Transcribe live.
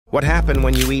What happens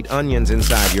when you eat onions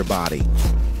inside your body?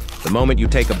 The moment you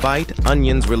take a bite,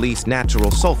 onions release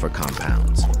natural sulfur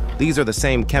compounds. These are the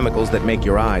same chemicals that make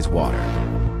your eyes water.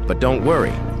 But don't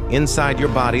worry, inside your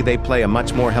body they play a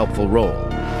much more helpful role.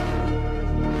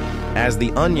 As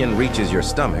the onion reaches your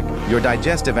stomach, your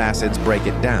digestive acids break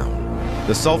it down.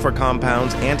 The sulfur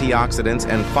compounds, antioxidants,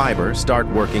 and fiber start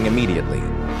working immediately.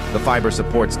 The fiber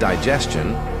supports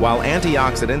digestion, while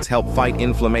antioxidants help fight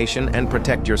inflammation and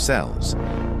protect your cells.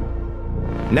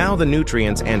 Now the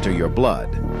nutrients enter your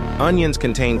blood. Onions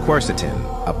contain quercetin,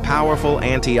 a powerful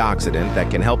antioxidant that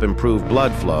can help improve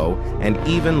blood flow and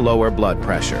even lower blood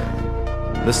pressure.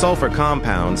 The sulfur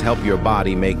compounds help your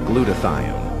body make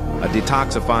glutathione, a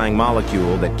detoxifying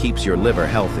molecule that keeps your liver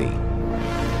healthy.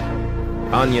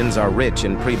 Onions are rich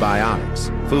in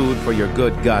prebiotics, food for your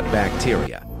good gut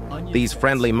bacteria. These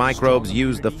friendly microbes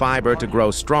use the fiber to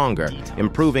grow stronger,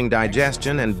 improving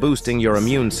digestion and boosting your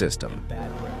immune system.